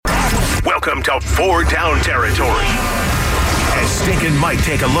Welcome to Four Down Territory. As Stinkin' Mike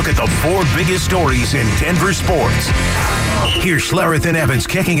take a look at the four biggest stories in Denver sports. Here's Schlereth and Evans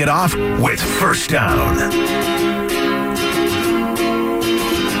kicking it off with First Down.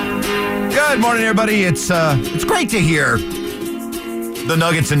 Good morning, everybody. It's great to hear the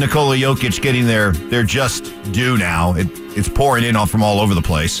Nuggets and Nikola Jokic getting their just due now. It's pouring in from all over the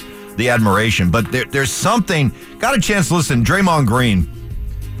place, the admiration. But there's something, got a chance to listen. Draymond Green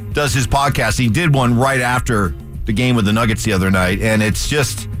does his podcast. He did one right after the game with the Nuggets the other night. And it's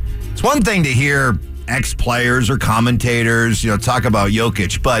one thing to hear ex-players or commentators, talk about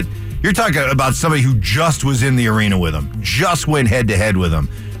Jokic. But you're talking about somebody who just was in the arena with him, just went head-to-head with him,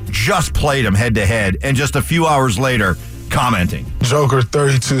 just played him head-to-head, and just a few hours later, commenting. Joker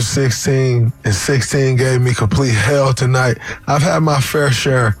 32-16 and 16 gave me complete hell tonight. I've had my fair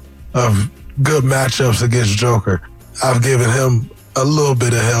share of good matchups against Joker. I've given him a little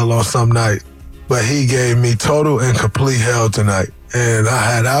bit of hell on some night, but he gave me total and complete hell tonight. And I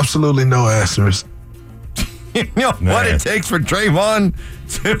had absolutely no answers. You know what it takes for Draymond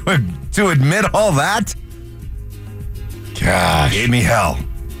to admit all that? Gosh. Gave me hell.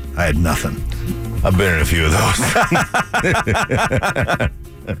 I had nothing. I've been in a few of those.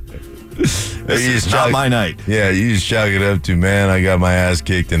 This is not my night. Yeah, you just chalk it up to, man, I got my ass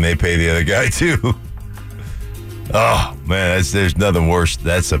kicked and they pay the other guy too. Oh, man, there's nothing worse.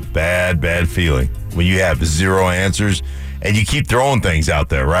 That's a bad feeling when you have zero answers and you keep throwing things out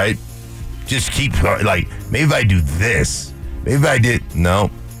there, right? Just keep, like, maybe if I do this, maybe if I did.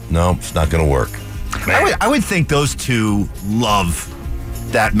 No, it's not going to work. I would think those two love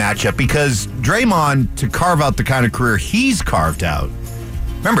that matchup because Draymond, to carve out the kind of career he's carved out,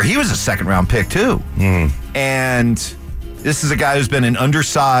 remember, he was a second-round pick, too. And this is a guy who's been an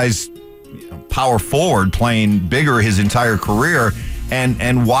undersized power forward playing bigger his entire career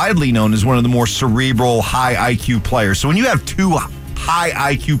and widely known as one of the more cerebral, high IQ players. So when you have two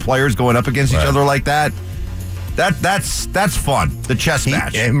high IQ players going up against each other like that's fun, the chess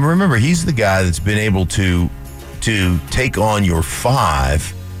match. And remember, he's the guy that's been able to take on your five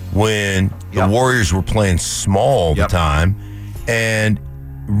when the Warriors were playing small all the time. And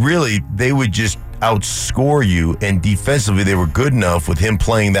really, they would just outscore you. And defensively, they were good enough with him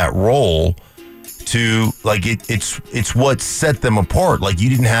playing that role to, like, it's what set them apart. Like, you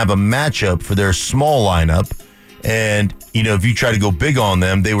didn't have a matchup for their small lineup. And, if you try to go big on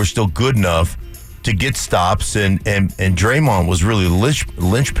them, they were still good enough to get stops. And Draymond was really the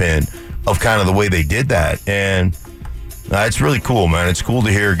linchpin of kind of the way they did that. And it's really cool, man. It's cool to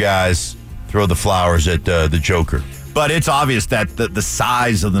hear guys throw the flowers at the Joker. But it's obvious that the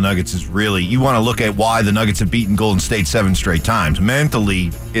size of the Nuggets is really, you want to look at why the Nuggets have beaten Golden State 7 straight times.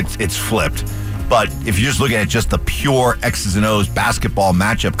 Mentally, it's flipped. But if you're just looking at just the pure X's and O's basketball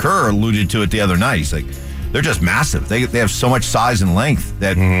matchup, Kerr alluded to it the other night. He's like, they're just massive. They have so much size and length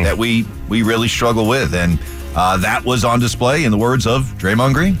that we really struggle with. And that was on display in the words of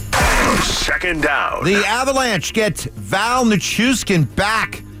Draymond Green. Second down. The Avalanche get Val Nichushkin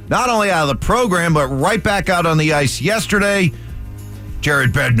back, not only out of the program, but right back out on the ice yesterday.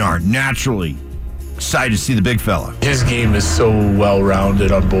 Jared Bednar, naturally excited to see the big fella. His game is so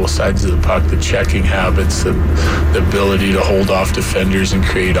well-rounded on both sides of the puck. The checking habits, the ability to hold off defenders and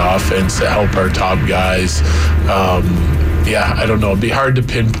create offense to help our top guys. I don't know. It'd be hard to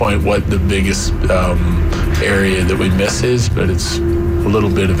pinpoint what the biggest area that we miss is, but it's a little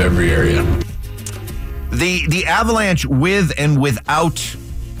bit of every area. The Avalanche, with and without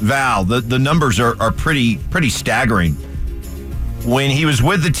Val, the numbers are pretty staggering. When he was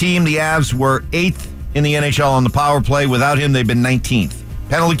with the team, the Avs were 8th in the NHL on the power play. Without him, they've been 19th.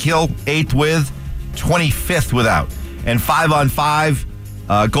 Penalty kill, 8th with, 25th without. And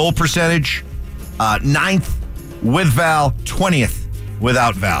 5-on-5 goal percentage, 9th with Val, 20th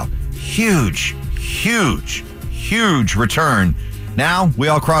without Val. Huge return. Now, we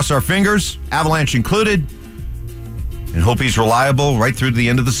all cross our fingers, Avalanche included, and hope he's reliable right through to the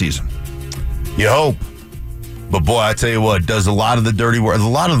end of the season. You hope. But, boy, I tell you what, does a lot of the dirty work, a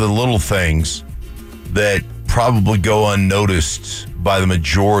lot of the little things that probably go unnoticed by the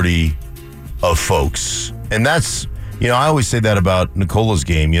majority of folks. And that's, I always say that about Nikola's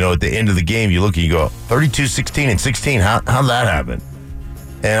game. At the end of the game, you look and you go, 32-16 and 16, how'd that happen?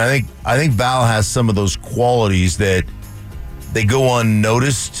 And I think Val has some of those qualities that they go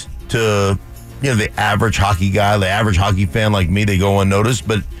unnoticed to, the average hockey guy, the average hockey fan like me, they go unnoticed,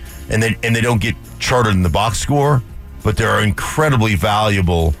 and they don't get charted in the box score, but they're incredibly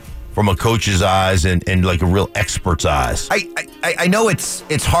valuable from a coach's eyes and like a real expert's eyes. I know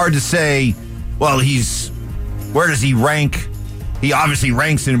it's hard to say, well, where does he rank He obviously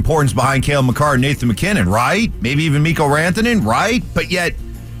ranks in importance behind Cale Makar and Nathan McKinnon, right? Maybe even Mikko Rantanen, right? But yet,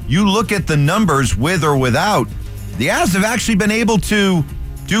 you look at the numbers with or without, the Avs have actually been able to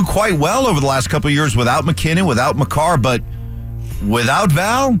do quite well over the last couple of years without McKinnon, without Makar, but without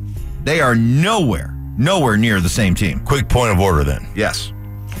Val, they are nowhere near the same team. Quick point of order then. Yes.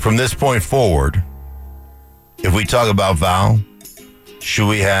 From this point forward, if we talk about Val, should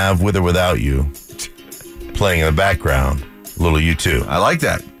we have With or Without You playing in the background? A little U2. I like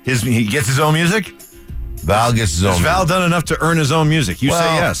that. He gets his own music? Val gets his own music. Has Val done enough to earn his own music? You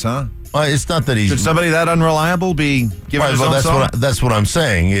say yes, huh? Well, it's not that he's... Should somebody that unreliable be giving his own song? That's what I'm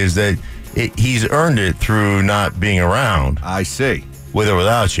saying, is that he's earned it through not being around. I see. With or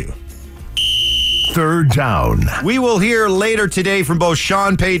without you. Third down. We will hear later today from both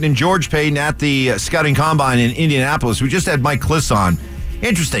Sean Payton and George Payton at the Scouting Combine in Indianapolis. We just had Mike Kliss on.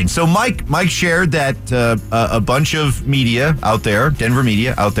 Interesting. So Mike shared that a bunch of media out there, Denver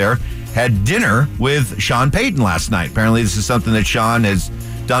media out there, had dinner with Sean Payton last night. Apparently this is something that Sean has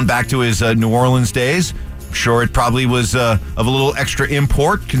done back to his New Orleans days. I'm sure it probably was of a little extra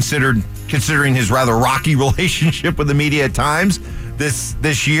import considering his rather rocky relationship with the media at times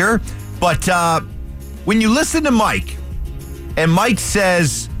this year. But when you listen to Mike, and Mike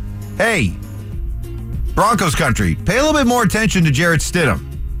says, hey, Broncos country, pay a little bit more attention to Jarrett Stidham.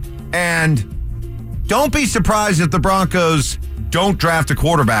 And don't be surprised if the Broncos don't draft a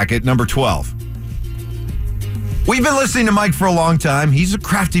quarterback at number 12. We've been listening to Mike for a long time. He's a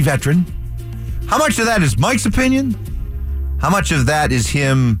crafty veteran. How much of that is Mike's opinion? How much of that is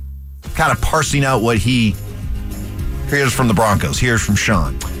him kind of parsing out what he hears from the Broncos, hears from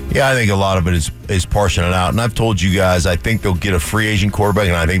Sean? Yeah, I think a lot of it is parsing it out. And I've told you guys, I think they'll get a free agent quarterback,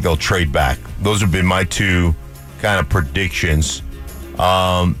 and I think they'll trade back. Those have been my two kind of predictions.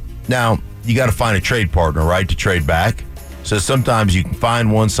 Now, you got to find a trade partner, right, to trade back. So sometimes you can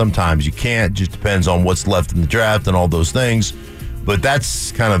find one, sometimes you can't. Just depends on what's left in the draft and all those things. But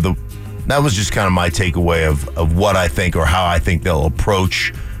that's kind of that was just kind of my takeaway of what I think or how I think they'll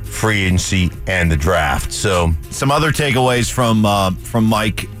approach free agency and the draft. So some other takeaways from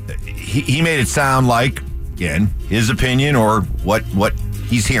Mike. He made it sound like, again, his opinion or what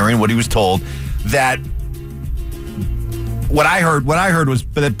he's hearing, what he was told, that what I heard was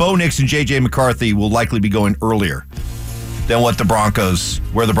that Bo Nix and J.J. McCarthy will likely be going earlier than where the Broncos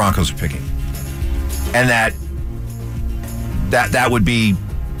are picking. And that would be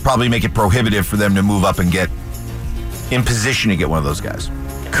probably make it prohibitive for them to move up and get in position to get one of those guys.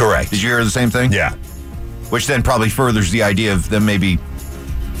 Correct. Did you hear the same thing? Yeah. Which then probably furthers the idea of them maybe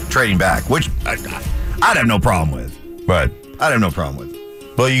trading back, which I'd have no problem with. Right. I'd have no problem with.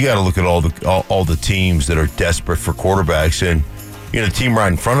 Well, you got to look at all the teams that are desperate for quarterbacks, and the team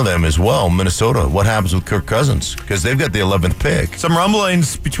right in front of them as well, Minnesota. What happens with Kirk Cousins? Because they've got the 11th pick. Some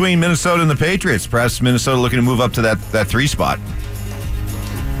rumblings between Minnesota and the Patriots. Perhaps Minnesota looking to move up to that 3 spot.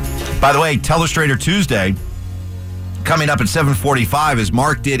 By the way, Telestrator Tuesday coming up at 7:45 as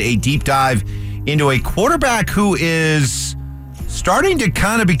Mark did a deep dive into a quarterback who is starting to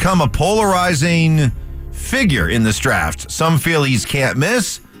kind of become a polarizing figure in this draft. Some feel he's can't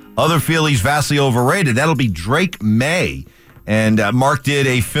miss. Other feel he's vastly overrated. That'll be Drake Maye. And Mark did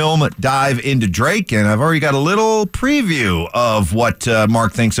a film dive into Drake, and I've already got a little preview of what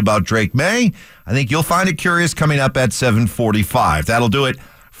Mark thinks about Drake Maye. I think you'll find it curious coming up at 7:45. That'll do it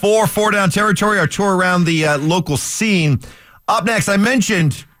for Four Down Territory, our tour around the local scene. Up next, I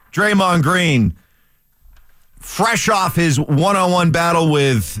mentioned Draymond Green, fresh off his one-on-one battle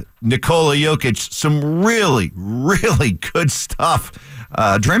with Nikola Jokic. Some really, really good stuff.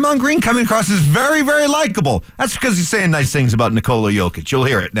 Draymond Green coming across as very, very likable. That's because he's saying nice things about Nikola Jokic. You'll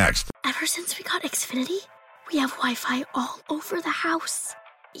hear it next. Ever since we got Xfinity, we have Wi-Fi all over the house,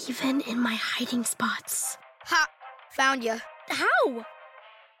 even in my hiding spots. Ha! Found you. How?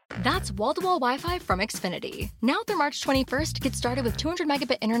 That's wall-to-wall Wi-Fi from Xfinity. Now through March 21st, get started with 200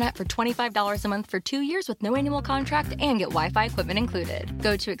 megabit internet for $25 a month for 2 years with no annual contract and get Wi-Fi equipment included.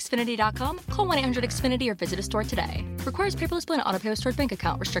 Go to Xfinity.com, call 1-800-XFINITY or visit a store today. Requires paperless bill and auto-pay with stored bank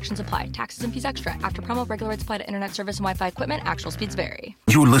account. Restrictions apply. Taxes and fees extra. After promo, regular rates apply to internet service and Wi-Fi equipment. Actual speeds vary.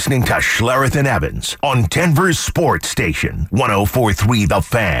 You're listening to Schlereth and Evans on Denver's sports station, 104.3 The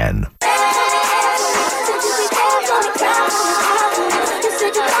Fan.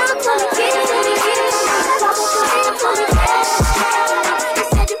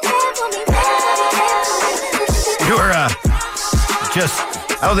 You were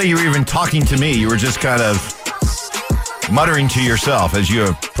I don't think you were even talking to me. You were just kind of muttering to yourself, as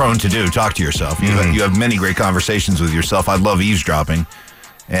you're prone to do, talk to yourself. You have many great conversations with yourself. I love eavesdropping.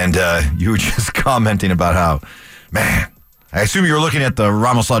 And you were just commenting about how, man, I assume you were looking at the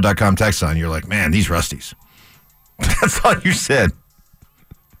Ramoslaw.com text line. You're like, man, these Rusties. That's all you said.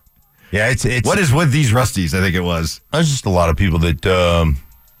 Yeah, it's what is with these Rusties? I think it was. There's just a lot of people that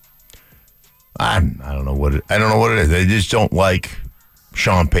I don't know what it is. They just don't like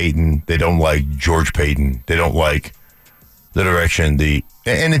Sean Payton. They don't like George Payton. They don't like the direction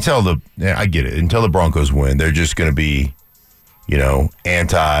I get it. Until the Broncos win, they're just going to be,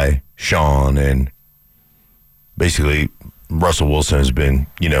 anti Sean, and basically Russell Wilson has been,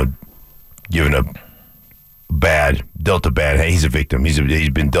 given dealt a bad hand. He's a victim. He's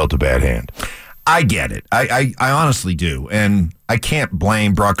been dealt a bad hand. I get it. I honestly do. And I can't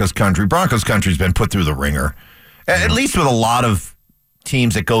blame Broncos country. Broncos country's been put through the ringer. At least with a lot of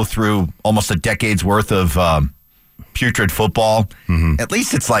teams that go through almost a decade's worth of putrid football. Mm-hmm. At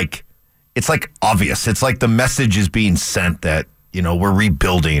least it's like obvious. It's like the message is being sent that, we're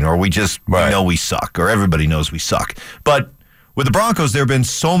rebuilding, or we know we suck, or everybody knows we suck. But with the Broncos, there have been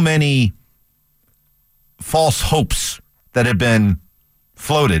so many false hopes that have been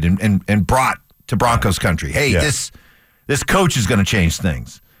floated and brought to Broncos country. Hey, this coach is going to change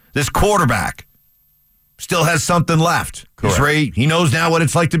things. This quarterback still has something left. He knows now what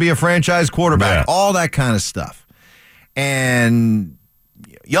it's like to be a franchise quarterback. Yeah. All that kind of stuff. And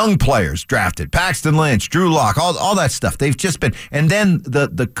young players drafted, Paxton Lynch, Drew Lock, all that stuff. They've just been, and then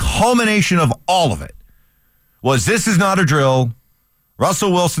the culmination of all of it was, this is not a drill.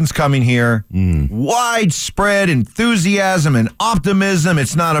 Russell Wilson's coming here. Widespread enthusiasm and optimism.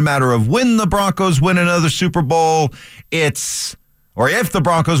 It's not a matter of when the Broncos win another Super Bowl. Or if the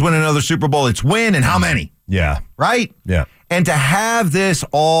Broncos win another Super Bowl, it's when and how many. Yeah. Right? Yeah. And to have this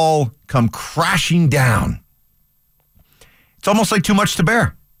all come crashing down, it's almost like too much to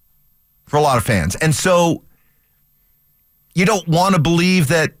bear for a lot of fans. And so you don't want to believe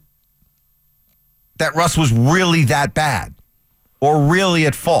that Russ was really that bad, or really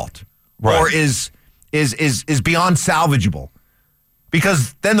at fault, or is beyond salvageable.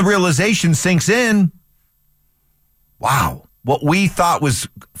 Because then the realization sinks in, wow, what we thought was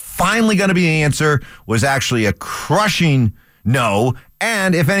finally going to be the answer was actually a crushing no,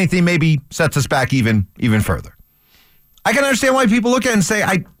 and if anything, maybe sets us back even further. I can understand why people look at it and say,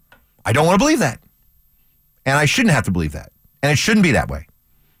 I don't want to believe that. And I shouldn't have to believe that. And it shouldn't be that way.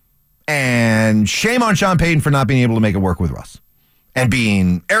 And shame on Sean Payton for not being able to make it work with Russ. And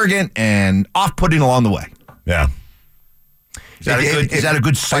being arrogant and off-putting along the way. Yeah. Is that a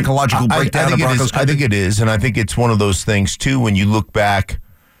good psychological breakdown of Broncos country? I think it is, and I think it's one of those things, too, when you look back,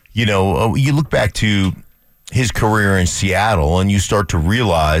 you look back to his career in Seattle, and you start to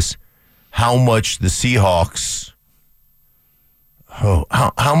realize how much the Seahawks, how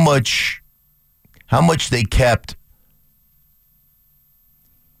much they kept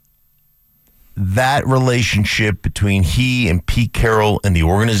that relationship between he and Pete Carroll and the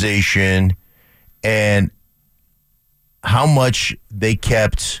organization, and how much they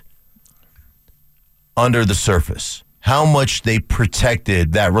kept under the surface, how much they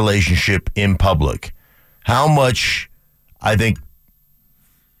protected that relationship in public, how much, I think,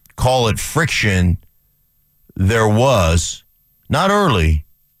 call it friction, there was, not early,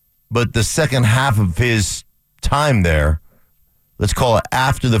 but the second half of his time there, let's call it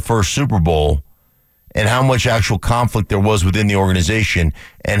after the first Super Bowl, and how much actual conflict there was within the organization,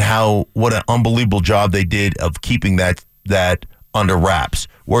 and what an unbelievable job they did of keeping that under wraps.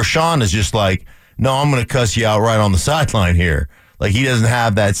 Where Sean is just like, no, I'm going to cuss you out right on the sideline here. Like, he doesn't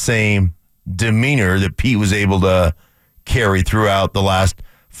have that same demeanor that Pete was able to carry throughout the last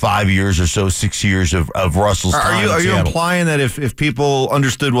 5 years or so, 6 years of Russell's time. Are you implying that if people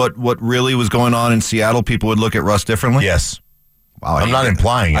understood what really was going on in Seattle, people would look at Russ differently? Yes. Wow, I'm not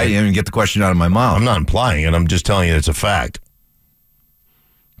implying it. I didn't even get the question out of my mouth. I'm not implying it. I'm just telling you it's a fact.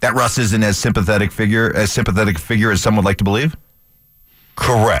 That Russ isn't as sympathetic a figure as some would like to believe?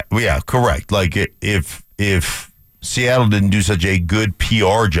 Correct. Yeah, correct. Like, if Seattle didn't do such a good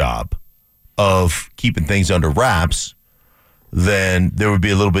PR job of keeping things under wraps, then there would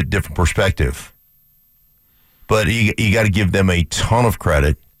be a little bit different perspective. But you got to give them a ton of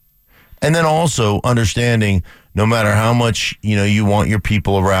credit. And then also understanding, no matter how much, you want your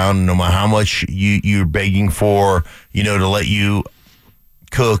people around, no matter how much you're begging for, to let you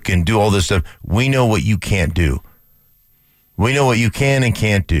cook and do all this stuff, we know what you can't do. We know what you can and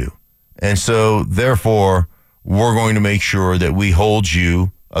can't do. And so, therefore, we're going to make sure that we hold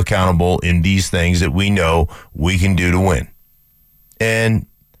you accountable in these things that we know we can do to win. And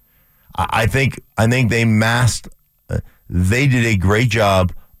I think they they did a great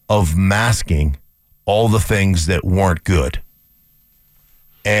job of masking all the things that weren't good.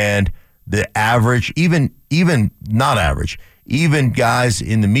 And the average, even not average, even guys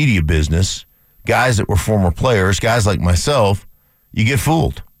in the media business, guys that were former players, guys like myself, you get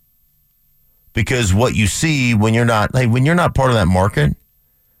fooled. Because what you see when you're not part of that market,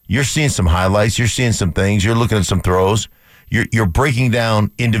 you're seeing some highlights, you're seeing some things, you're looking at some throws, you're breaking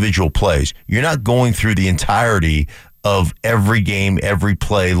down individual plays. You're not going through the entirety of every game, every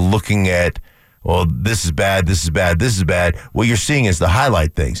play, looking at, well, this is bad, this is bad, this is bad. What you're seeing is the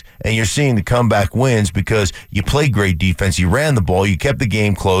highlight things. And you're seeing the comeback wins because you played great defense, you ran the ball, you kept the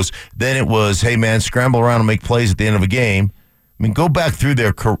game close. Then it was, hey, man, scramble around and make plays at the end of a game. I mean, go back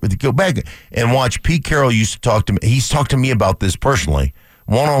and watch. Pete Carroll used to talk to me. He's talked to me about this personally,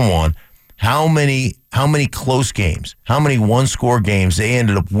 one-on-one. How many close games, how many one-score games they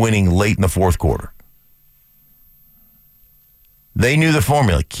ended up winning late in the fourth quarter. They knew the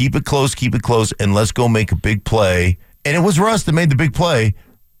formula. Keep it close, and let's go make a big play. And it was Russ that made the big play,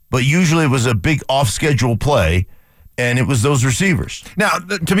 but usually it was a big off-schedule play, and it was those receivers. Now,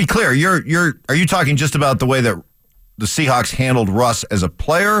 to be clear, are you talking just about the way that the Seahawks handled Russ as a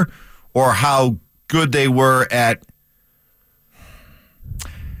player, or how good they were at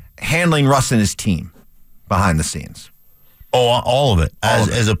handling Russ and his team behind the scenes? Oh, all of it.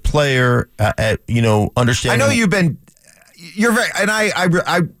 As a player, understanding. I know you're very, and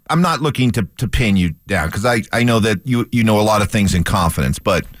I'm not looking to pin you down, because I know that you know a lot of things in confidence,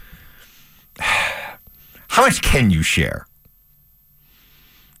 but how much can you share?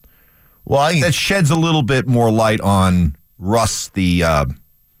 Well, that sheds a little bit more light on Russ, the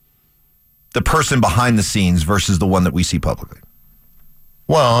person behind the scenes versus the one that we see publicly.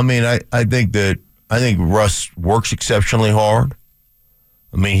 Well, I mean, I think Russ works exceptionally hard.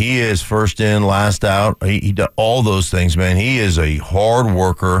 I mean, he is first in, last out. He does all those things, man. He is a hard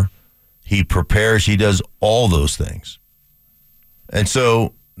worker. He prepares. He does all those things. And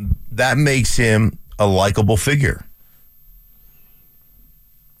so that makes him a likable figure.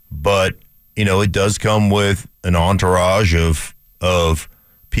 But, it does come with an entourage of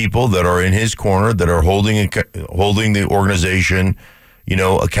people that are in his corner, that are holding the organization,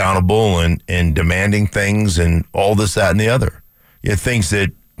 accountable and demanding things and all this, that, and the other. Things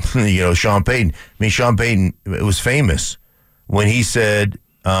that, Sean Payton. I mean, Sean Payton, it was famous when he said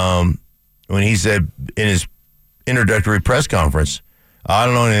in his introductory press conference, I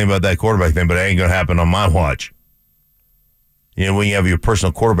don't know anything about that quarterback thing, but it ain't going to happen on my watch. When you have your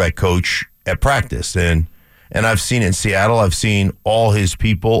personal quarterback coach at practice. And I've seen it in Seattle. I've seen all his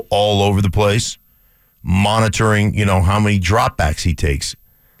people all over the place monitoring, how many dropbacks he takes,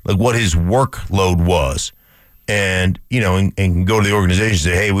 like what his workload was. And, and go to the organization and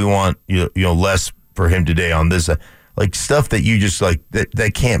say, hey, we want, less for him today on this. Like stuff that you just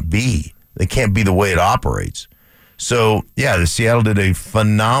that can't be. That can't be the way it operates. So, yeah, the Seattle did a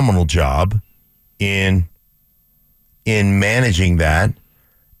phenomenal job in managing that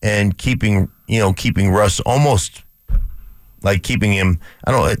and keeping Russ almost like keeping him,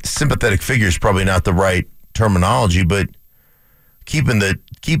 I don't know, sympathetic figure is probably not the right terminology, but keeping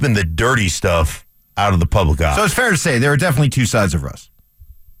the dirty stuff out of the public eye. So it's fair to say there are definitely two sides of Russ.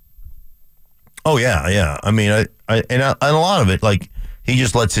 Oh, yeah. I mean, and a lot of it, like, he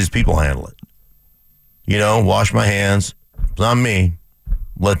just lets his people handle it. Wash my hands. It's not me.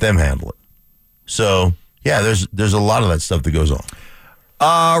 Let them handle it. So, yeah, there's a lot of that stuff that goes on.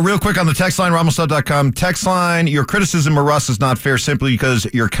 Real quick on the text line, RamosSub.com. Text line, your criticism of Russ is not fair simply because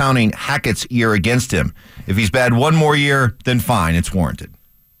you're counting Hackett's year against him. If he's bad one more year, then fine, it's warranted.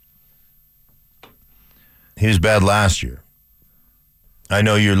 He was bad last year. I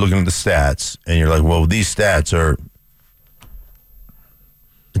know you're looking at the stats, and you're like, well, these stats are...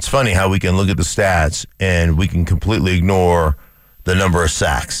 It's funny how we can look at the stats, and we can completely ignore the number of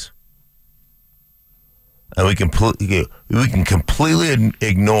sacks. And we can completely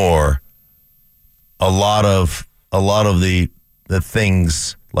ignore a lot of the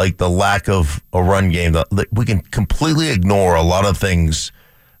things, like the lack of a run game. We can completely ignore a lot of things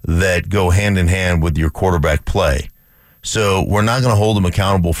that go hand in hand with your quarterback play. So we're not going to hold him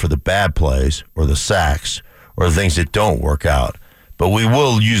accountable for the bad plays or the sacks or the things that don't work out. But we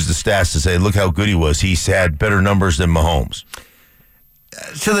will use the stats to say, look how good he was. He's had better numbers than Mahomes.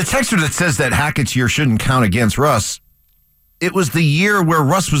 So the texter that says that Hackett's year shouldn't count against Russ, it was the year where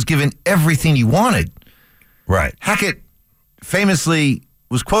Russ was given everything he wanted. Right. Hackett famously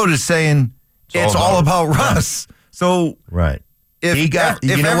was quoted as saying, it's all about Russ. So right. If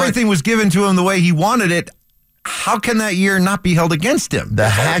everything was given to him the way he wanted it, how can that year not be held against him? The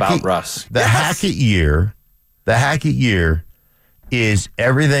Hackett year is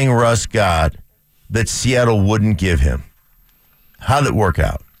everything Russ got that Seattle wouldn't give him. How did it work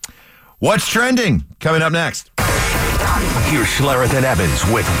out? What's trending? Coming up next. Here's Schlereth and Evans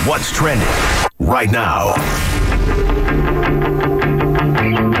with What's Trending right now.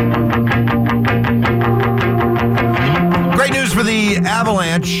 Great news for the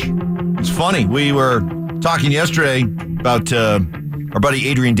Avalanche. It's funny. We were talking yesterday about our buddy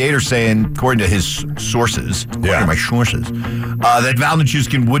Adrian Dater saying, according to his sources, that Val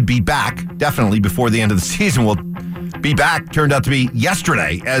Nichushkin would be back definitely before the end of the season. Will be back. Turned out to be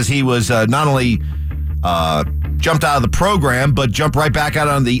yesterday, as he was not only jumped out of the program, but jumped right back out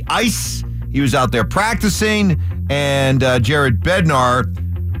on the ice. He was out there practicing, and Jared Bednar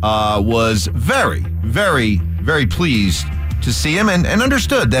was very, very, very pleased to see him and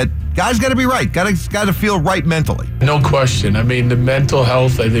understood that guys got to be right. Got to feel right mentally. No question. I mean, the mental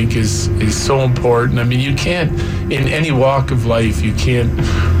health, I think, is so important. I mean, you can't, in any walk of life, you can't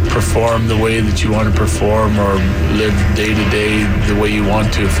perform the way that you want to perform or live day to day the way you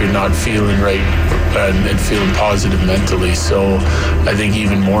want to if you're not feeling right and feeling positive mentally. So I think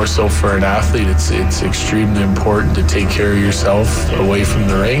even more so for an athlete, it's extremely important to take care of yourself away from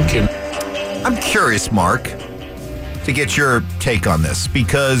the rink. And I'm curious, Mark, to get your take on this,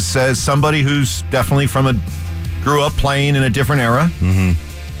 because as somebody who's definitely grew up playing in a different era,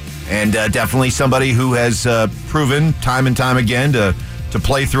 and definitely somebody who has proven time and time again to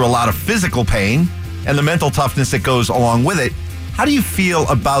play through a lot of physical pain and the mental toughness that goes along with it, how do you feel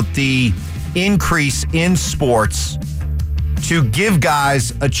about the increase in sports to give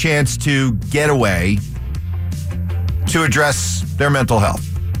guys a chance to get away to address their mental health?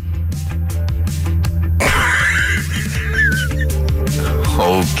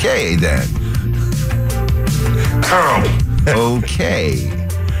 Okay, then. Okay.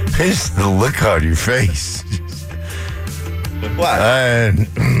 Just the look on your face. What?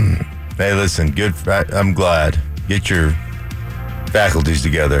 Hey, listen, good. I'm glad. Get your faculties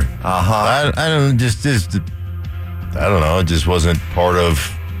together. I don't know. It just wasn't part of.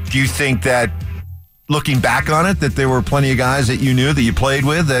 Do you think that, looking back on it, that there were plenty of guys that you knew, that you played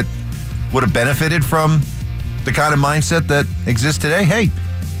with, that would have benefited from the kind of mindset that exists today? Hey,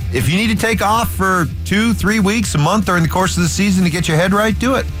 if you need to take off for 2-3 weeks, a month during the course of the season to get your head right,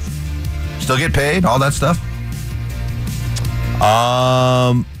 do it. Still get paid, all that stuff.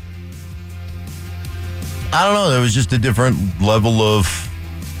 I don't know. There was just a different level of,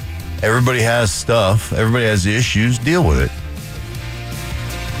 everybody has stuff, everybody has issues, deal with it.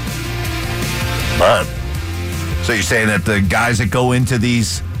 But so you're saying that the guys that go into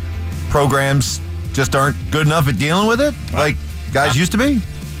these programs just aren't good enough at dealing with it like guys used to be?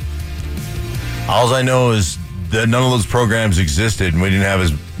 All I know is that none of those programs existed, and we didn't have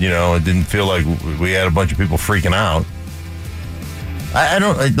it didn't feel like we had a bunch of people freaking out. I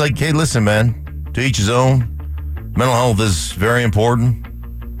don't, hey, listen, man, to each his own. Mental health is very important.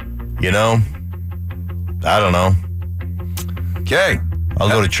 I don't know. Okay. I'll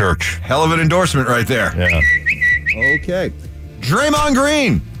go to church. Hell of an endorsement right there. Yeah. Okay. Draymond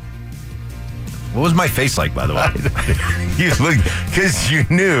Green. What was my face like, by the way? You looked, because you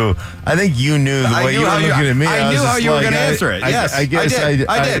knew. I think you knew the way you were looking at me. I knew how you were going to answer it. Yes, I guess I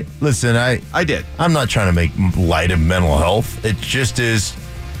did. Listen, I did. I'm not trying to make light of mental health. It just is.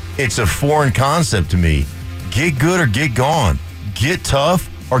 It's a foreign concept to me. Get good or get gone. Get tough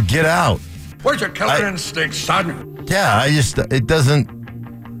or get out. Where's your killer instinct, son? Yeah, it doesn't.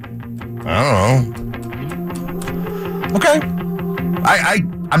 I don't know. Okay.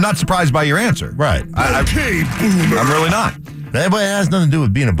 I'm not surprised by your answer. Right. I'm really not. That has nothing to do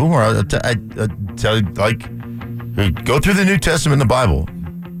with being a boomer. I tell you, go through the New Testament in the Bible.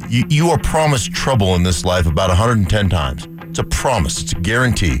 You are promised trouble in this life about 110 times. It's a promise. It's a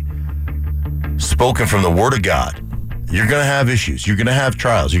guarantee. Spoken from the Word of God. You're going to have issues. You're going to have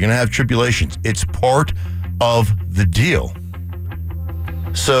trials. You're going to have tribulations. It's part of the deal.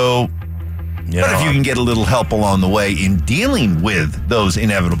 So, but if you can get a little help along the way in dealing with those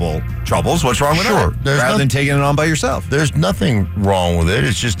inevitable troubles, what's wrong with that? Rather than taking it on by yourself. There's nothing wrong with it.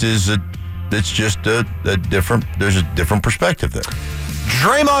 It's just a different. There's a different perspective there.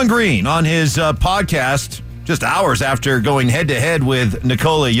 Draymond Green on his podcast just hours after going head to head with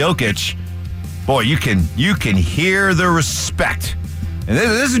Nikola Jokic. Boy, you can hear the respect. And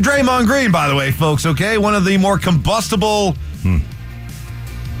this is Draymond Green, by the way, folks. Okay, one of the more combustible.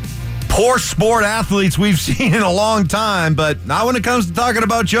 Poor sport athletes we've seen in a long time, but not when it comes to talking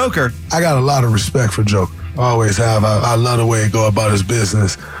about Joker. I got a lot of respect for Joker. I always have. I love the way he go about his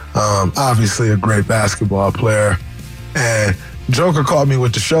business. Obviously a great basketball player. And Joker caught me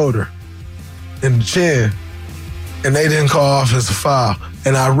with the shoulder in the chin, and they didn't call offensive foul.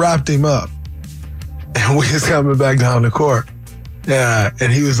 And I wrapped him up. And we was coming back down the court. Yeah,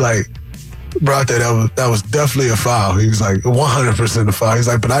 and he was like, brought that was definitely a foul. He was like, 100% a foul. He's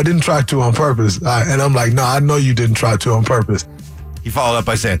like, but I didn't try to on purpose. And I'm like, no, I know you didn't try to on purpose. He followed up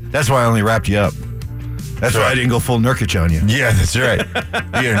by saying, that's why I only wrapped you up. That's why I didn't go full Nurkic on you. Yeah, that's right.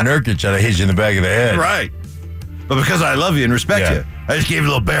 You had a Nurkic and I hit you in the back of the head. Right. But because I love you and respect you, I just gave you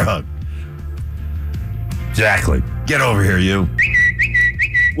a little bear hug. Exactly. Get over here, you.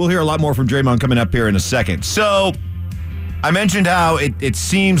 We'll hear a lot more from Draymond coming up here in a second. So, I mentioned how it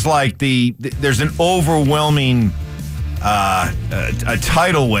seems like there's an overwhelming a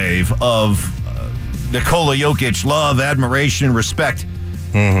tidal wave of Nikola Jokic love, admiration, respect.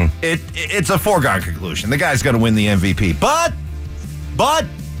 Mm-hmm. It's a foregone conclusion. The guy's going to win the MVP. But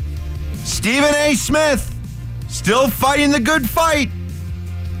Stephen A. Smith still fighting the good fight,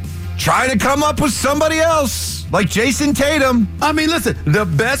 trying to come up with somebody else like Jason Tatum. I mean, listen, the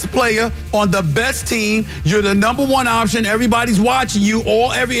best player on the best team. You're the number one option. Everybody's watching you.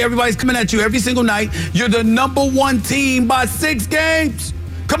 Everybody's coming at you every single night. You're the number one team by 6 games.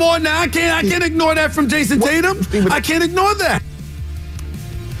 Come on now, I can't ignore that from Jason Tatum. I can't ignore that.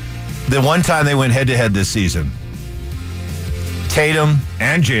 The one time they went head-to-head this season, Tatum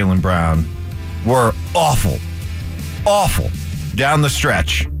and Jaylen Brown were awful down the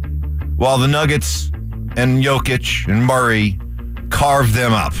stretch, while the Nuggets and Jokic and Murray carved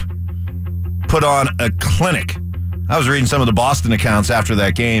them up, put on a clinic. I was reading some of the Boston accounts after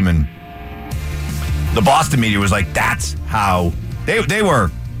that game, and the Boston media was like, that's how they were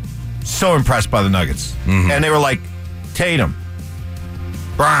so impressed by the Nuggets. Mm-hmm. And they were like, Tatum,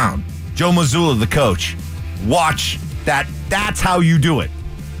 Brown, Joe Mazzulla, the coach, watch that. That's how you do it.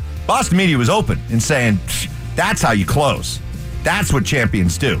 Boston media was open in saying, that's how you close. That's what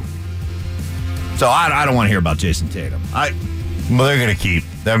champions do. So I don't want to hear about Jason Tatum. Well, they're going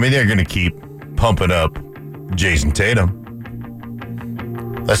to keep pumping up Jason Tatum.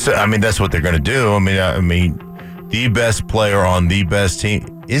 That's what they're going to do. I mean, the best player on the best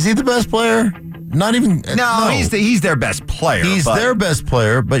team. Is he the best player? Not even. No. He's their best player. He's their best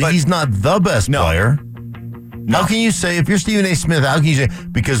player, but he's not the best player. No. How can you say, if you're Stephen A. Smith, how can you say,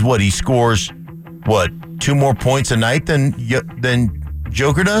 because he scores, 2 more points a night than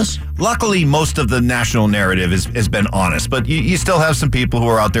Joker does? Luckily, most of the national narrative has been honest, but you still have some people who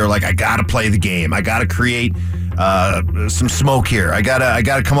are out there like, I got to play the game. I got to create some smoke here. I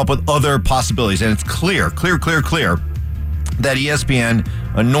gotta come up with other possibilities. And it's clear that ESPN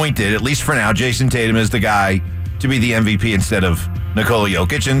anointed, at least for now, Jason Tatum as the guy to be the MVP instead of Nikola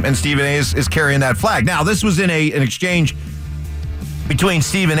Jokic, and Stephen A. is carrying that flag. Now, this was in an exchange between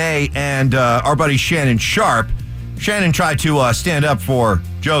Stephen A. and our buddy Shannon Sharp. Shannon tried to stand up for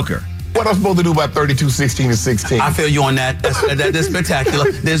Joker. What I'm supposed to do about 32, 16, and 16? I feel you on that. That's spectacular.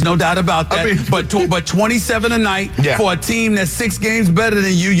 There's no doubt about that. But 27 a night for a team that's 6 games better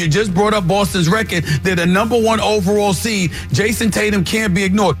than you. You just brought up Boston's record. They're the number 1 overall seed. Jason Tatum can't be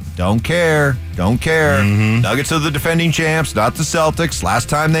ignored. Don't care. Mm-hmm. Nuggets are the defending champs, not the Celtics. Last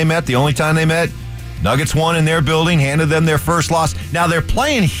time they met, the only time they met, Nuggets won in their building, handed them their first loss. Now they're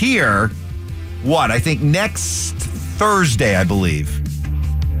playing here, I think next Thursday, I believe.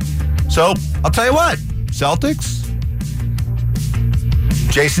 So, I'll tell you what, Celtics,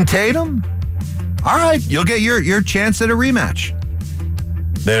 Jason Tatum, all right, you'll get your chance at a rematch.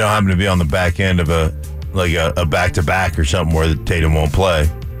 They don't happen to be on the back end of a back-to-back or something where Tatum won't play.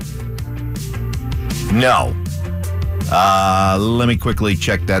 No. Let me quickly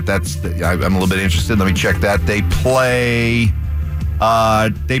check that. I'm a little bit interested. Let me check that. They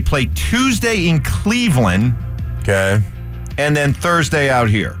play Tuesday in Cleveland. Okay. And then Thursday out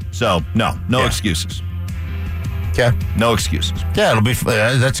here. So, no excuses. Okay. No excuses. Yeah, it'll be.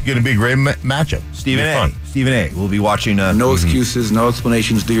 That's going to be a great matchup. Stephen A. We'll be watching. No excuses, no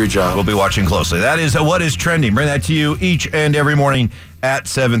explanations. Do your job. We'll be watching closely. That is what is trending. Bring that to you each and every morning at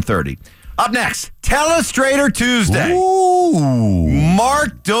 7:30. Up next, Telestrator Tuesday. Ooh.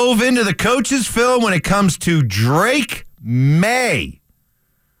 Mark dove into the coach's film when it comes to Drake Maye.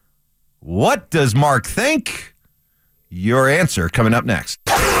 What does Mark think? Your answer coming up next.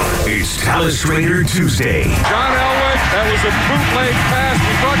 It's Telestrator Tuesday. John Elway, that was a bootleg pass.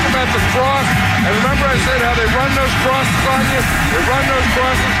 We talked about the cross. And remember I said how they run those crosses on you? They run those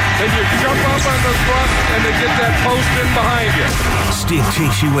crosses, then you jump up on those crosses, and they get that post in behind you. Stig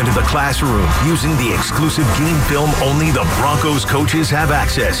takes you into the classroom using the exclusive game film only the Broncos coaches have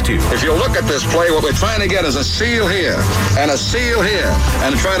access to. If you look at this play, what we're trying to get is a seal here and a seal here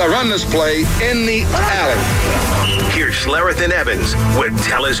and try to run this play in the alley. Here's Schlereth and Evans with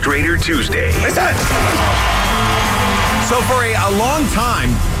Telestrator Tuesday. So for a long time,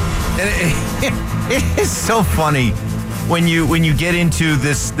 and it is so funny when you get into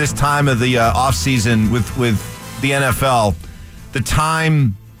this time of the off season with the NFL, the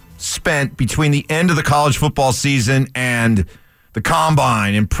time spent between the end of the college football season and the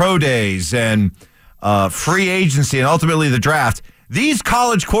combine and pro days and free agency and ultimately the draft, these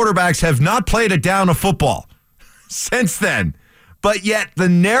college quarterbacks have not played a down of football since then. But yet the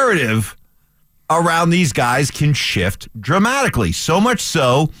narrative around these guys can shift dramatically. So much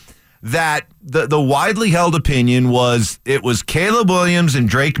so that the widely held opinion was it was Caleb Williams and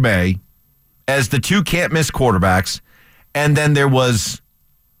Drake Maye as the two can't-miss quarterbacks, and then there was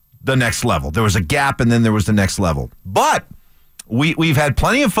the next level. There was a gap, and then there was the next level. But we've had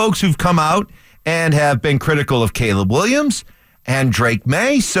plenty of folks who've come out and have been critical of Caleb Williams and Drake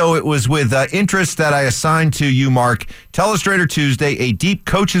Maye. So it was with interest that I assigned to you, Mark, Telestrator Tuesday, a deep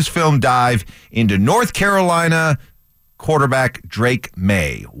coaches film dive into North Carolina quarterback Drake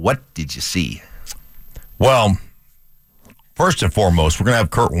Maye. What did you see? Well, first and foremost, we're going to have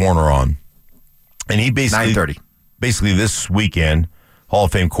Kurt Warner on. And he basically 9:30. Basically this weekend, Hall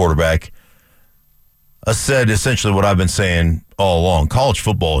of Fame quarterback, said essentially what I've been saying all along. College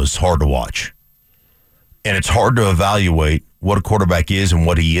football is hard to watch. And it's hard to evaluate what a quarterback is and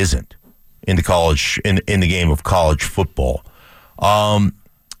what he isn't in the game of college football.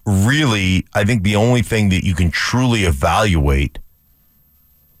 Really, I think the only thing that you can truly evaluate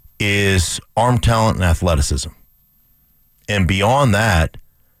is arm talent and athleticism. And beyond that,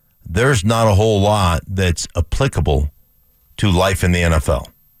 there's not a whole lot that's applicable to life in the NFL.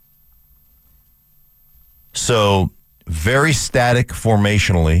 So, very static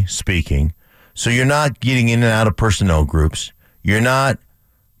formationally speaking. So you're not getting in and out of personnel groups. You're not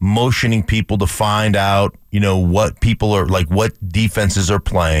motioning people to find out, what people are like, what defenses are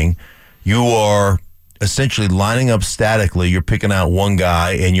playing. You are essentially lining up statically. You're picking out one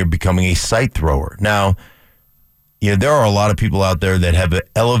guy and you're becoming a sight thrower. Now, there are a lot of people out there that have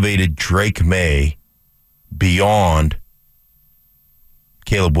elevated Drake Maye beyond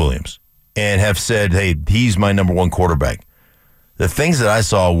Caleb Williams and have said, hey, he's my number one quarterback. The things that I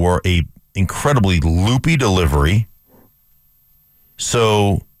saw were a incredibly loopy delivery.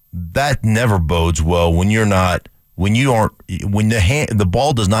 So that never bodes well when the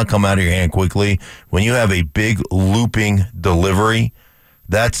ball does not come out of your hand quickly. When you have a big looping delivery,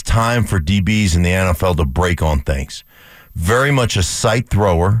 that's time for DBs in the NFL to break on things. Very much a sight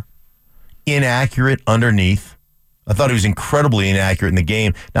thrower, inaccurate underneath. I thought he was incredibly inaccurate in the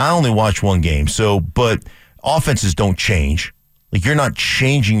game. Now, I only watched one game, but offenses don't change. Like, you're not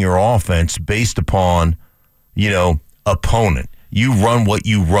changing your offense based upon, opponent. You run what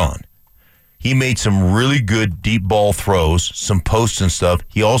you run. He made some really good deep ball throws, some posts and stuff.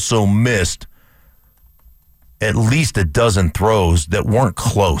 He also missed at least a dozen throws that weren't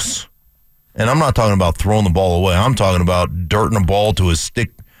close. And I'm not talking about throwing the ball away. I'm talking about dirting a ball to a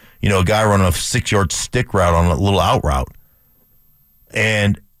stick, a guy running a 6-yard stick route on a little out route.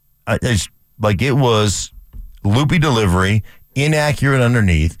 And it was loopy delivery, inaccurate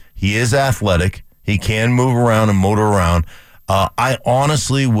underneath. He is athletic. He can move around and motor around. I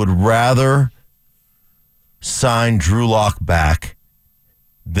honestly would rather sign Drew Lock back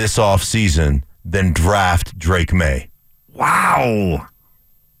this offseason than draft Drake Maye. Wow.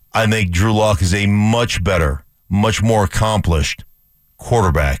 I think Drew Lock is a much better, much more accomplished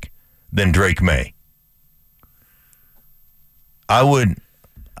quarterback than Drake Maye. I wouldn't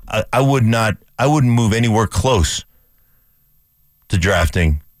move anywhere close to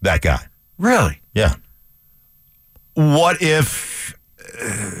drafting that guy. Really? Yeah. What if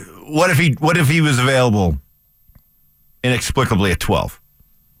he was available inexplicably at 12?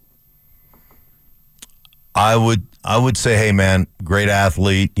 I would say, hey man, great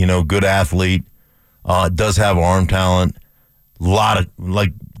athlete, good athlete, does have arm talent, lot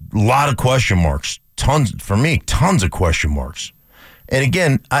of question marks, tons of question marks. And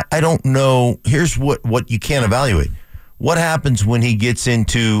again, I don't know. Here's what you can't evaluate. What happens when he gets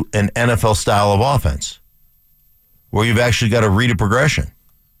into an NFL style of offense where you've actually got to read a progression?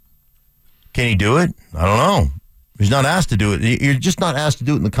 Can he do it? I don't know. He's not asked to do it. You're just not asked to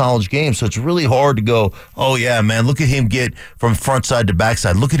do it in the college game. So it's really hard to go, oh, yeah, man, look at him get from front side to back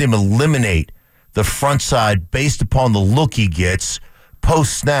side. Look at him eliminate the front side based upon the look he gets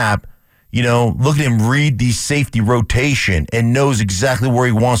post-snap. Look at him read the safety rotation and knows exactly where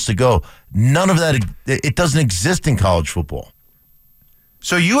he wants to go. None of that, it doesn't exist in college football.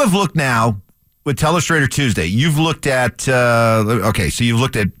 So you have looked now with Telestrator Tuesday. You've looked at, you've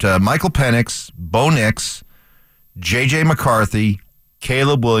looked at Michael Penix, Bo Nix, J.J. McCarthy,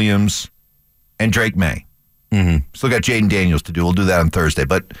 Caleb Williams, and Drake Maye. Mm-hmm. Still got Jaden Daniels to do. We'll do that on Thursday.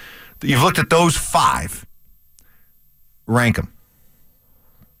 But you've looked at those 5. rank them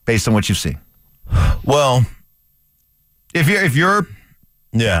based on what you've seen? Well, if you're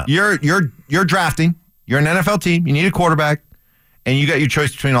drafting, you're an NFL team, you need a quarterback, and you got your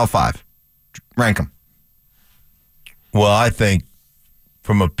choice between all 5. Rank them. Well, I think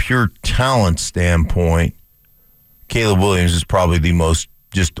from a pure talent standpoint, Caleb Williams is probably the most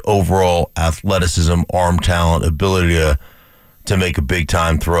just overall athleticism, arm talent, ability to make a big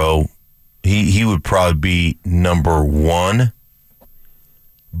time throw. He would probably be number 1.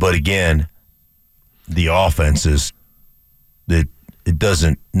 But again, the offense is it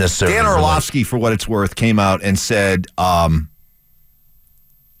doesn't necessarily. Dan Orlovsky, for what it's worth, came out and said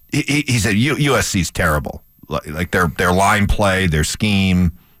he said USC's terrible. Like their line play, their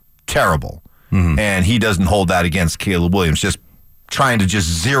scheme, terrible. Mm-hmm. And he doesn't hold that against Caleb Williams. Just trying to just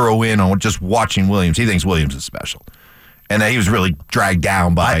zero in on just watching Williams. He thinks Williams is special. And that he was really dragged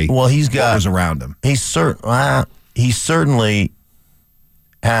down by what was around him. He certainly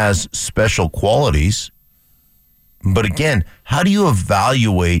has special qualities. But again, how do you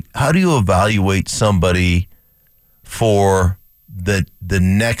evaluate somebody for the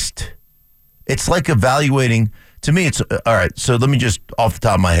next? It's like evaluating, to me, it's, all right, so let me just, off the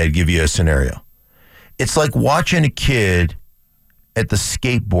top of my head, give you a scenario. It's like watching a kid at the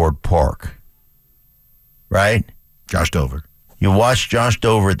skateboard park, right? Josh Dover. You watch Josh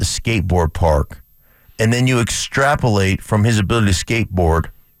Dover at the skateboard park, and then you extrapolate from his ability to skateboard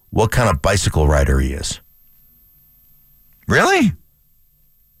what kind of bicycle rider he is. Really?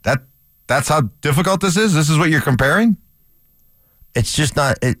 That's how difficult this is? This is what you're comparing? It's just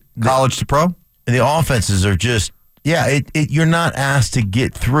not college to pro. The offenses are just you're not asked to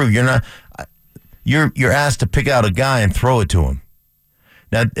get through. You're asked to pick out a guy and throw it to him.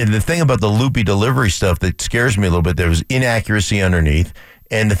 Now, the thing about the loopy delivery stuff that scares me a little bit, there was inaccuracy underneath.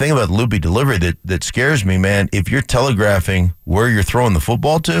 And the thing about loopy delivery that scares me, man, if you're telegraphing where you're throwing the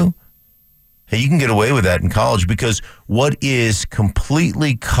football to, hey, you can get away with that in college, because what is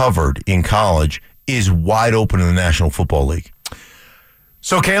completely covered in college is wide open in the National Football League.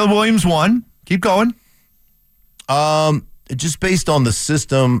 So Caleb Williams won. Keep going. Just based on the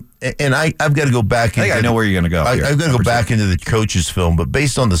system, and I've got to go back. I know where you're going to go. I've got to go back into the coach's film, but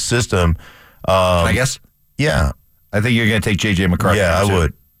based on the system, can I guess? Yeah, I think you're going to take J.J. McCarthy. Yeah,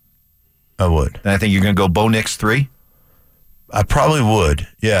 I would. And I think you're going to go Bo Nix 3. I probably would.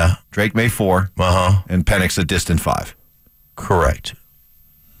 Yeah, Drake Maye 4. And Penix a distant 5. Correct.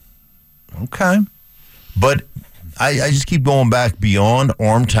 Okay, but I just keep going back beyond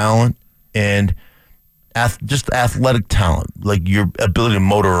arm talent and just athletic talent, like your ability to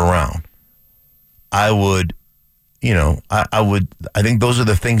motor around. I think those are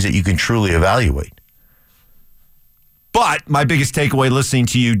the things that you can truly evaluate. But my biggest takeaway listening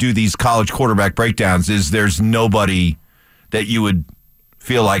to you do these college quarterback breakdowns is there's nobody that you would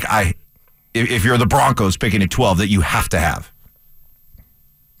feel like if you're the Broncos picking at 12 that you have to have.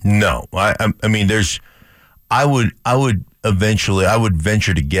 No, I mean, I would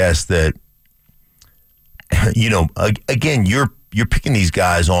venture to guess that, again, you're picking these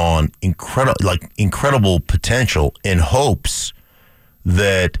guys on incredible potential in hopes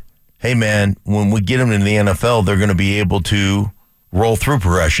that, hey man, when we get them into the NFL, they're going to be able to roll through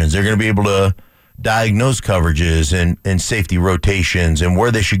progressions. They're going to be able to diagnose coverages and safety rotations and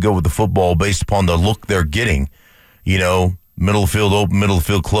where they should go with the football based upon the look they're getting. Middle of the field open, middle of the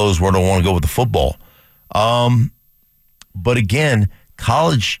field closed, where do I want to go with the football? But again,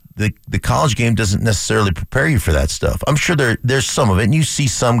 the college game doesn't necessarily prepare you for that stuff. I'm sure there's some of it, and you see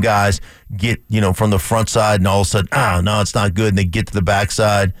some guys get, from the front side, and all of a sudden, no, it's not good, and they get to the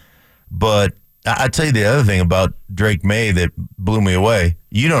backside. But I tell you the other thing about Drake Maye that blew me away.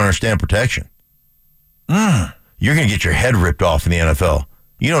 You don't understand protection. You're going to get your head ripped off in the NFL.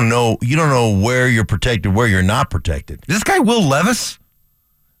 You don't know where you're protected, where you're not protected. Is this guy Will Levis?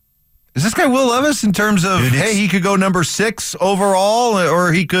 Is this guy Will Levis in terms of, hey, he could go number 6 overall,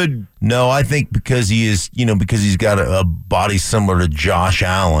 or he could? No, I think because he is, because he's got a body similar to Josh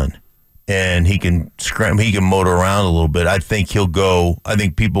Allen, and he can motor around a little bit. I think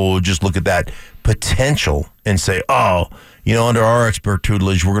people will just look at that potential and say, oh, under our expert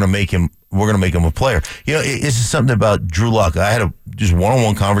tutelage, we're going to make him a player. It's just something about Drew Lock. I had just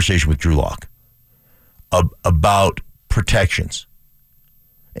one-on-one conversation with Drew Lock about protections.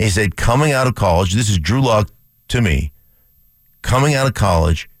 And he said, coming out of college, this is Drew Lock to me, coming out of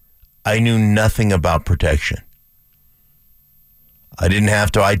college, I knew nothing about protection. I didn't have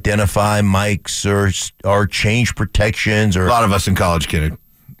to identify mics or change protections. Or a lot of us in college can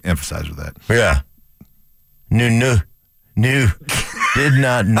emphasize with that. Yeah. Knew. Did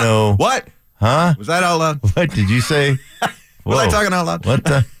not know. What? Huh? Was that out loud? What did you say? Was I talking out loud?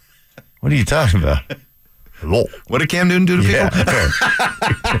 What are you talking about? What did Cam Newton do to people?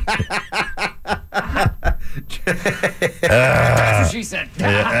 That's what she said.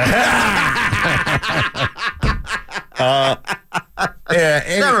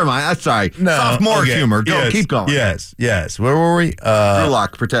 Never mind. I'm sorry. No, Sophomore humor. Go, keep going. Yes. Where were we? Drew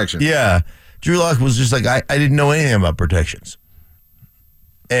Lock protection. Yeah. Drew Lock was just like, I didn't know anything about protections.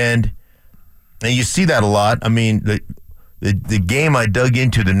 And you see that a lot. I mean, the game I dug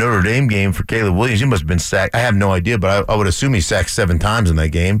into, the Notre Dame game for Caleb Williams, he must have been sacked. I have no idea, but I would assume he sacked 7 times in that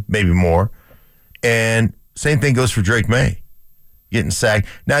game, maybe more. And same thing goes for Drake Maye, getting sacked.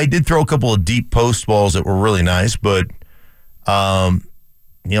 Now, he did throw a couple of deep post balls that were really nice, but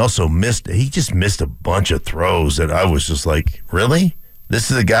he also missed a bunch of throws that I was just like, really? This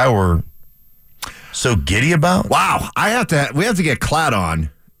is the guy we're so giddy about? Wow. We have to get Clad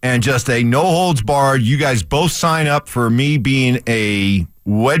on. And just a no-holds-barred, you guys both sign up for me being a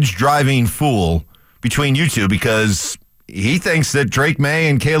wedge-driving fool between you two because he thinks that Drake Maye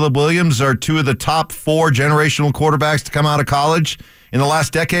and Caleb Williams are 2 of the top 4 generational quarterbacks to come out of college in the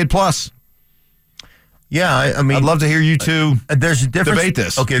last decade plus. Yeah, I mean... I'd love to hear you two debate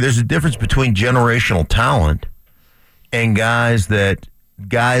this. Okay, there's a difference between generational talent and guys that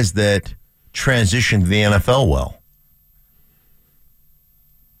transition to the NFL well.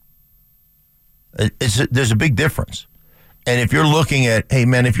 There's a big difference. And if you're looking at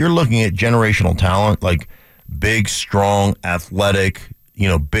generational talent, like big, strong, athletic,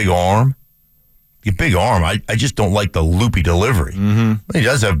 big arm, I just don't like the loopy delivery. Mm-hmm. He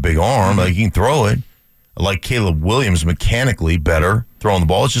does have a big arm. Like, he can throw it. I like Caleb Williams mechanically better throwing the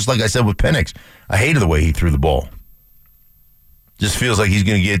ball. It's just like I said with Penix. I hated the way he threw the ball. Just feels like he's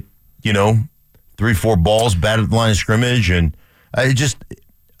going to get, 3-4 balls batted at the line of scrimmage. And I just,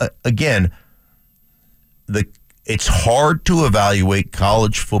 again... It's hard to evaluate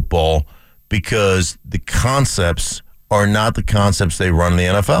college football because the concepts are not the concepts they run in the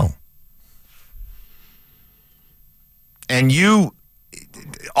NFL. And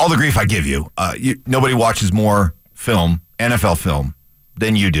all the grief I give you, nobody watches more NFL film,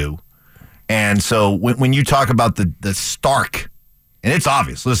 than you do. And so when you talk about the stark, and it's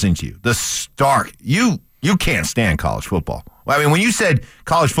obvious listening to you, the stark, you can't stand college football. I mean, when you said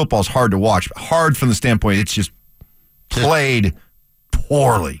college football is hard to watch, hard from the standpoint it's just played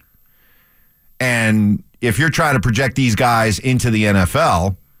poorly. And if you're trying to project these guys into the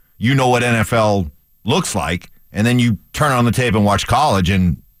NFL, you know what NFL looks like, and then you turn on the tape and watch college,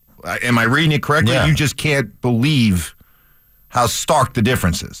 and am I reading it correctly? Yeah. You just can't believe how stark the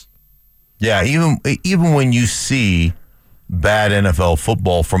difference is. Yeah, even when you see bad NFL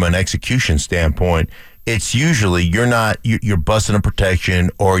football from an execution standpoint, it's usually you're busting a protection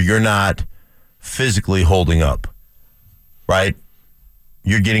or you're not physically holding up, right?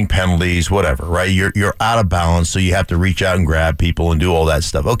 You're getting penalties, whatever, right? You're out of balance, so you have to reach out and grab people and do all that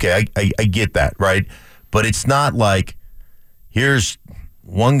stuff. Okay, I get that, right? But it's not like here's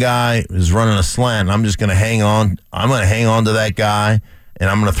one guy is running a slant, and I'm just going to hang on. I'm going to hang on to that guy, and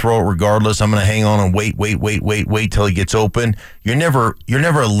I'm going to throw it regardless. I'm going to hang on and wait till he gets open. You're never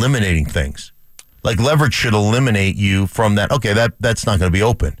eliminating things. Like leverage should eliminate you from that. Okay, that's not going to be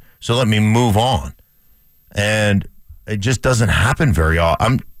open. So let me move on. And it just doesn't happen very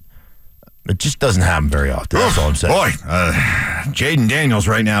often. It just doesn't happen very often. That's all I'm saying. Boy, Jaden Daniels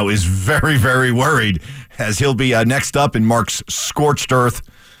right now is very, very worried as he'll be next up in Mark's Scorched Earth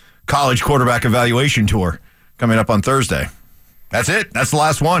College Quarterback Evaluation Tour coming up on Thursday. That's it. That's the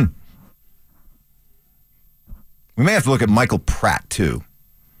last one. We may have to look at Michael Pratt, too.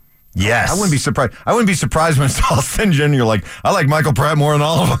 Yes. I wouldn't be surprised when it's all said and done. You're like, I like Michael Pratt more than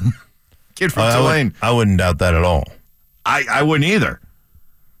all of them. Kid from Tulane. I wouldn't doubt that at all. I wouldn't either,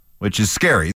 which is scary.